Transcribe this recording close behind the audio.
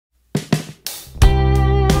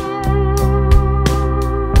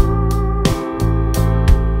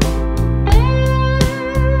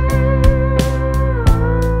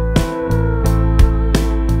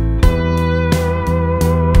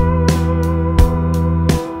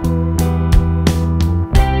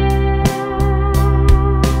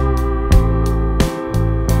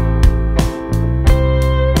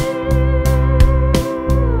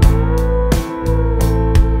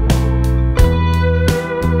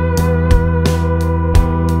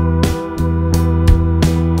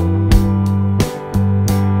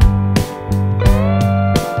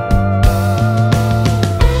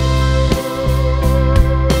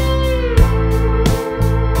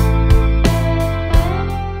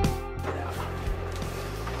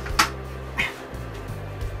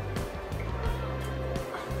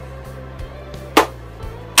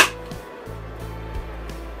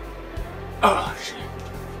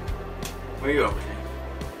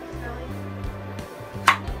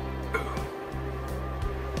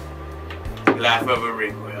Life of a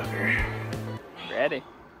rig welder. Ready.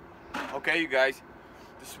 Okay, you guys.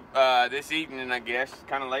 This evening, I guess,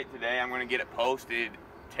 kind of late today, I'm going to get it posted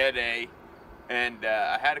today. And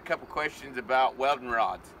I had a couple questions about welding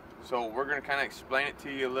rods. So we're going to kind of explain it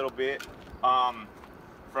to you a little bit.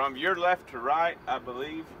 From your left to right, I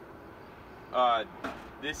believe,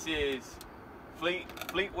 this is Fleet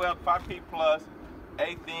Weld 5P Plus,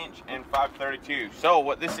 1/8 inch, and 532. So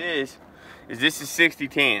what this is this is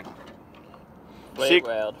 60-10. Fleet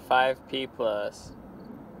Weld 5P Plus,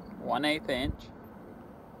 1/8 inch,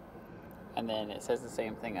 and then it says the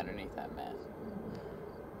same thing underneath that mess.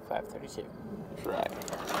 532. That's right.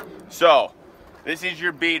 So this is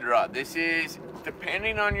your bead rod. This is,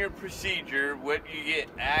 depending on your procedure, what you get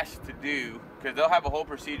asked to do, because they'll have a whole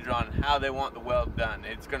procedure on how they want the weld done.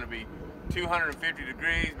 It's going to be 250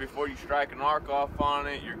 degrees before you strike an arc off on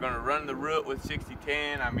it. You're going to run the root with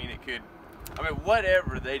 60-10. I mean,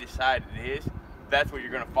 whatever they decide it is, that's what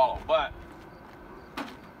you're going to follow. But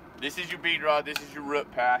this is your bead rod. This is your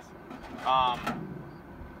root pass.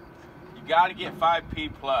 You got to get 5P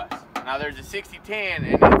Plus. Now there's a 60-10, and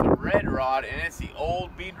it's a red rod, and it's the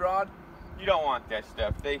old bead rod. You don't want that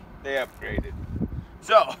stuff. They upgraded.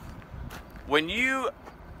 So when you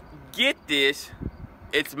get this,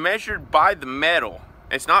 it's measured by the metal.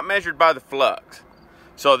 It's not measured by the flux.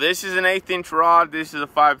 So this is an 1/8 inch rod. This is a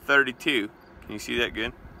 532. Can you see that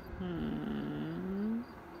good?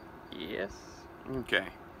 Yes. Okay.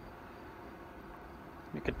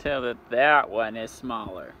 You can tell that that one is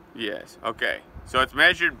smaller. Yes. Okay. So it's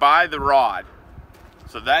measured by the rod.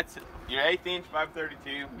 So that's your 1/8 inch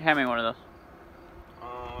 532. Hand me one of those.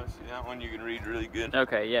 Let's see, that one you can read really good.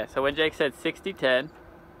 Okay, yeah. So when Jake said 60-10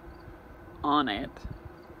 on it,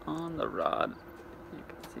 on the rod, you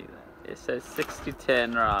can see that. It says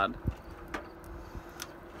 60-10 rod.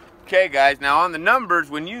 Okay, guys. Now on the numbers,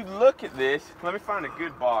 when you look at this, let me find a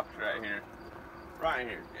good box right here. Right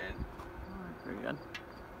here, Jen. Very good.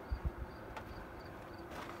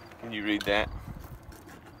 Can you read that?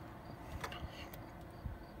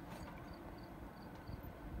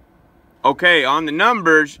 Okay, on the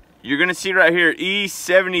numbers, you're gonna see right here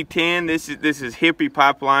E7010. This is hippie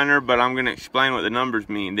pipeliner, but I'm gonna explain what the numbers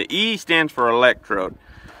mean. The E stands for electrode.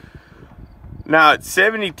 Now at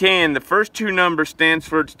 7010, the first two numbers stands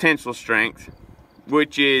for its tensile strength,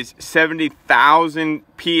 which is 70,000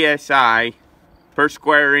 psi per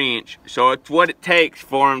square inch. So it's what it takes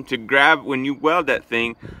for them to grab. When you weld that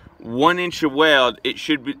thing, 1 inch of weld, it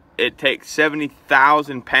takes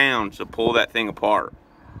 70,000 pounds to pull that thing apart.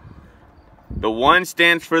 The 1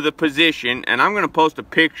 stands for the position, and I'm going to post a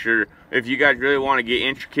picture if you guys really want to get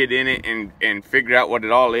intricate in it and figure out what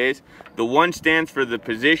it all is. The 1 stands for the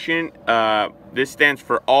position. This stands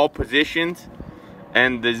for all positions,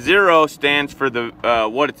 and the 0 stands for the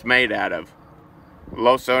what it's made out of.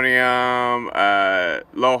 Low sodium,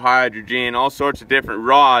 low hydrogen, all sorts of different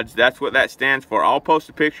rods. That's what that stands for. I'll post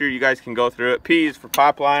a picture. You guys can go through it. P is for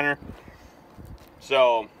pipeliner.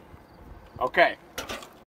 So, okay.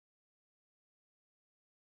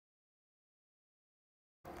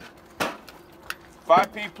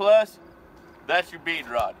 $5P Plus, that's your bead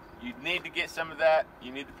rod. You need to get some of that.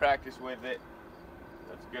 You need to practice with it.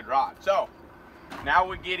 That's a good rod. So, now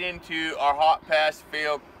we get into our hot pass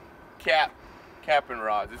fill capping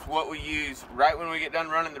rods. It's what we use right when we get done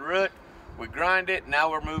running the root. We grind it. Now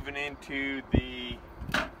we're moving into the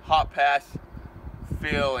hot pass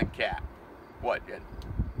fill and cap. What, Jed?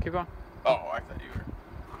 Keep going. Oh, I thought you were.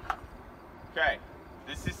 Okay.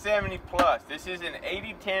 This is 70 plus. This is an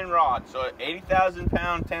 80-10 rod, so 80,000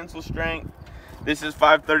 pound tensile strength. This is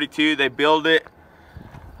 532. They build it.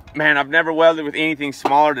 Man, I've never welded with anything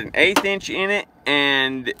smaller than 1/8 inch in it,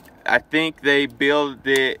 and I think they build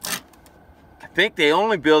it. I think they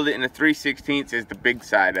only build it in a 3/16 is the big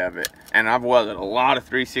side of it, and I've welded a lot of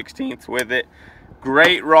 3/16 with it.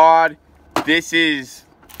 Great rod. This is.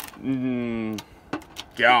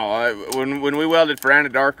 Yeah, when we welded for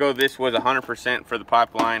Anadarko, this was 100% for the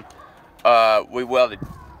pipeline. We welded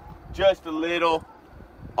just a little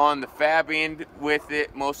on the fab end with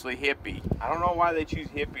it, mostly hippie. I don't know why they choose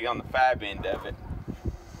hippie on the fab end of it.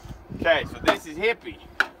 Okay, so this is hippie.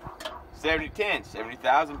 70-10,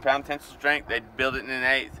 70,000 pound tensile strength. They build it in an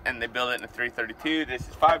 1/8, and they build it in a 332. This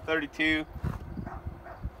is 532.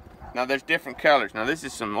 Now there's different colors. Now this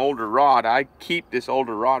is some older rod. I keep this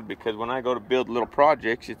older rod because when I go to build little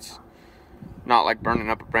projects, it's not like burning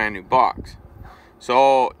up a brand new box.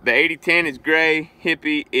 So the 80-10 is gray,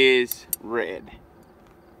 hippie is red.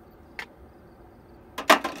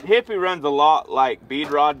 Hippie runs a lot like bead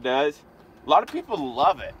rod does. A lot of people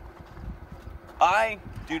love it. I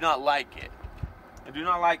do not like it. I do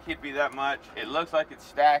not like hippie that much. It looks like it's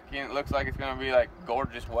stacking. It looks like it's gonna be like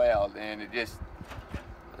gorgeous weld, and it just,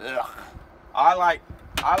 ugh. I like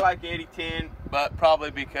 8010, but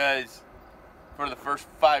probably because for the first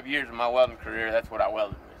 5 years of my welding career, that's what I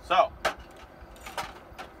welded with. So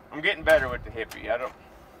I'm getting better with the hippie. I don't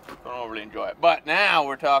overly enjoy it. But now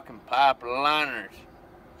we're talking pipe liners.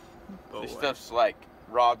 This stuff's like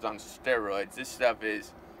rods on steroids. This stuff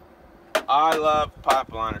is, I love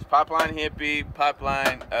pipeliners. Pipeline hippie,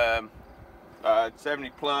 pipeline 70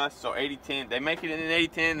 plus, so 8010. They make it in an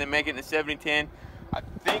 8010, they make it in a 7010.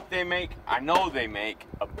 I know they make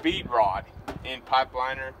a bead rod in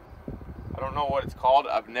pipeliner. I don't know what it's called.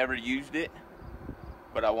 I've never used it,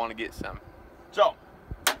 but I want to get some. So,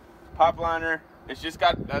 pipeliner, it's just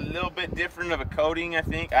got a little bit different of a coating, I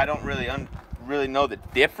think. I don't really know the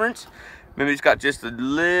difference. Maybe it's got just a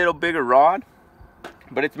little bigger rod,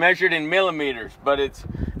 but it's measured in millimeters. But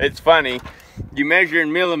it's funny, you measure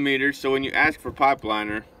in millimeters, so when you ask for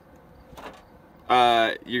pipeliner,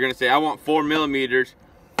 you're gonna say, I want 4 millimeters,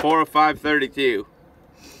 4 of 532.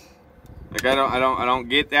 Like I don't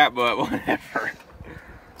get that, but whatever.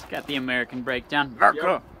 It's got the American breakdown.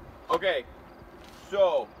 Yep. Okay,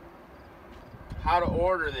 so how to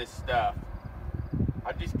order this stuff?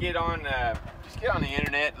 I just get on the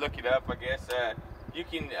internet, look it up. I guess you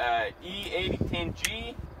can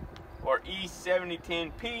E8010G or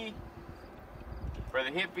E7010P for the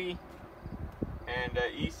hippie, and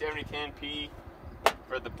E7010P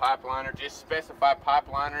for the pipeliner. Just specify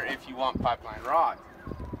pipeliner if you want pipeline rods.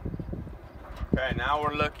 Okay, now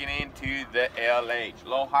we're looking into the LH,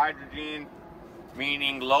 low hydrogen,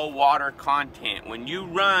 meaning low water content. When you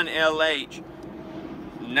run LH,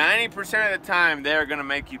 90% of the time they're gonna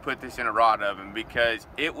make you put this in a rod oven, because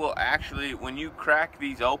it will actually, when you crack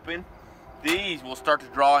these open, these will start to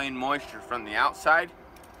draw in moisture from the outside,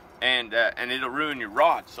 and it'll ruin your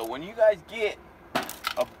rod. So when you guys get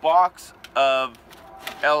a box of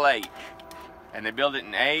LH, and they build it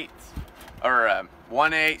in 8s or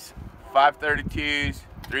 1/8, 5/32s,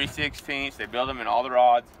 3/16, they build them in all the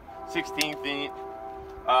rods, 16th inch.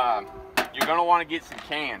 You're gonna want to get some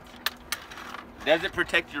cans. Does it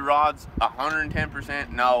protect your rods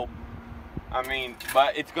 110%? No. I mean,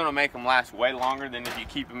 but it's gonna make them last way longer than if you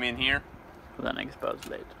keep them in here. Well, then exposed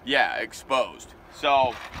later. Yeah, exposed.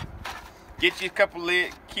 So get you a couple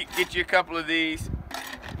of these.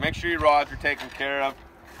 Make sure your rods are taken care of.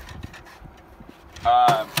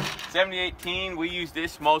 7018, we use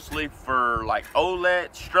this mostly for like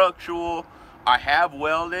OLED, structural. I have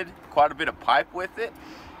welded quite a bit of pipe with it.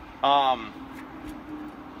 I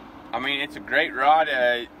mean, it's a great rod.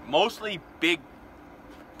 Mostly big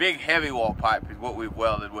heavy wall pipe is what we've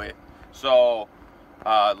welded with. So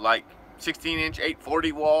like 16-inch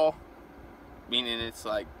 840 wall, meaning it's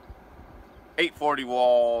like 840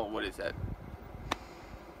 wall, what is that?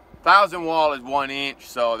 1000 wall is 1 inch,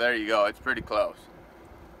 so there you go. It's pretty close.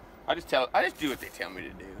 I just do what they tell me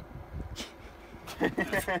to do.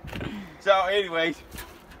 So anyways,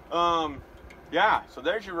 yeah, so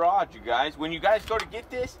there's your rods, you guys. When you guys go to get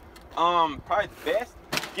this, probably the best,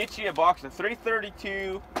 get you a box of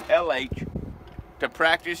 332 LH to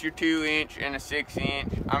practice your 2-inch and a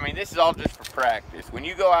 6-inch. I mean, this is all just for practice. When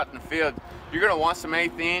you go out in the field, you're gonna want some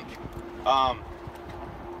 1/8 inch.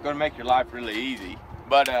 Gonna make your life really easy.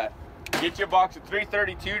 But get you a box of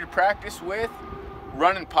 332 to practice with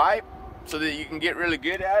running pipe, so that you can get really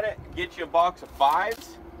good at it. Get you a box of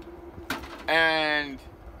 5s, and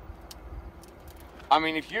I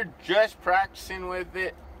mean, if you're just practicing with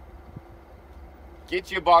it, get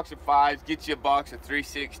you a box of 5s, get you a box of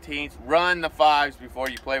 3/16. Run the 5s before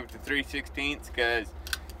you play with the 3/16, because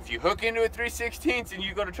if you hook into a 3/16 and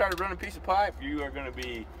you go to try to run a piece of pipe, you are going to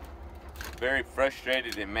be very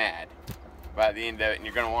frustrated and mad by the end of it, and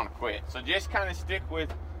you're going to want to quit. So just kind of stick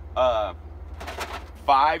with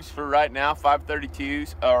 5s for right now,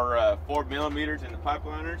 5/32s or 4 millimeters in the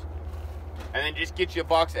pipeliners, and then just get you a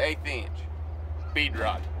box of 1/8 inch bead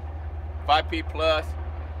rod, 5P plus,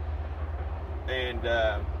 and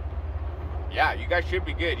yeah, you guys should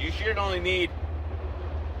be good. You should only need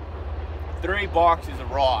 3 boxes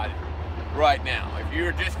of rod right now. If you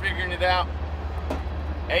were just figuring it out,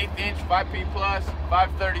 1/8 inch 5P plus,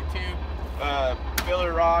 5/32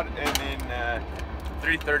 filler rod, and then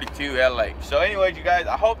 332 LH. So anyways, you guys,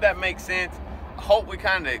 I hope that makes sense. I hope we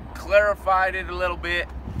kind of clarified it a little bit,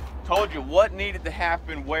 told you what needed to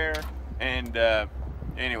happen where, and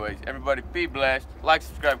anyways, everybody be blessed. Like,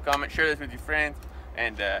 subscribe, comment, share this with your friends,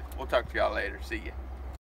 and we'll talk to y'all later. See ya.